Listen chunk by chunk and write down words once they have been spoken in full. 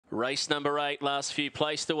Race number 8, last few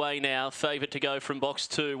placed away now. Favourite to go from box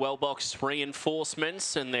 2, well boxed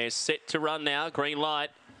Reinforcements, and they're set to run now. Green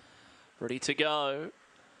light, ready to go.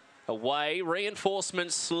 Away,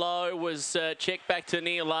 Reinforcements slow, was checked back to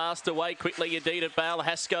near last. Away quickly, Adita Bale,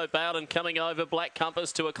 Hasco Bale, and coming over Black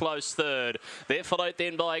Compass to a close third. They're followed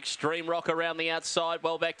then by Extreme Rock around the outside,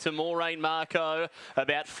 well back to Moraine Marco.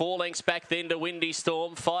 About 4 lengths back then to Windy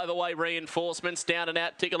Storm. 5 away, Reinforcements, down and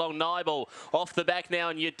out, tick along Nibel. Off the back now,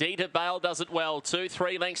 and Adita Bale does it well.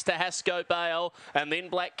 2-3 lengths to Hasco Bale, and then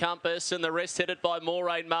Black Compass, and the rest headed by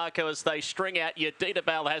Moraine Marco as they string out. Adita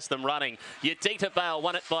Bale has them running. Adita Bale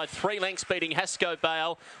won it by 3 lengths, beating Hasco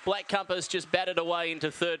Bale. Black Compass just batted away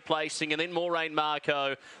into third placing, and then Moraine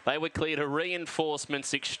Marco. They were clear to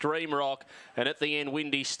Reinforcements, Extreme Rock, and at the end,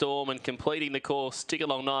 Windy Storm, and completing the course, tick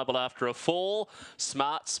along Nibel after a fall.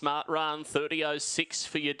 Smart run, 30.06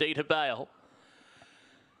 for Adita Bale.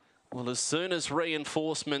 Well, as soon as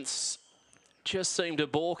Reinforcements just seemed to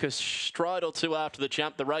balk a stride or two after the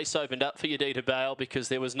jump, the race opened up for Adita Bale because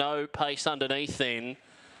there was no pace underneath then.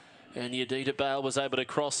 And Adita Bale was able to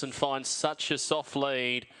cross and find such a soft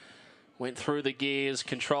lead. Went through the gears,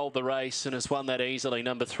 controlled the race, and has won that easily.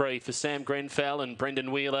 Number 3 for Sam Grenfell and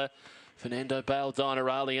Brendan Wheeler. Fernando Bale,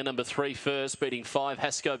 Dinaralia, number 3 first, beating 5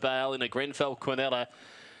 Hasco Bale in a Grenfell Quinella.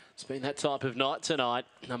 It's been that type of night tonight.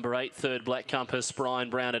 Number 8, third, Black Compass, Brian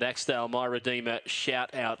Brown at Axdale, My Redeemer,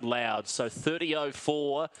 Shout Out Loud. So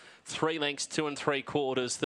 30.04, 3 lengths, 2 3/4.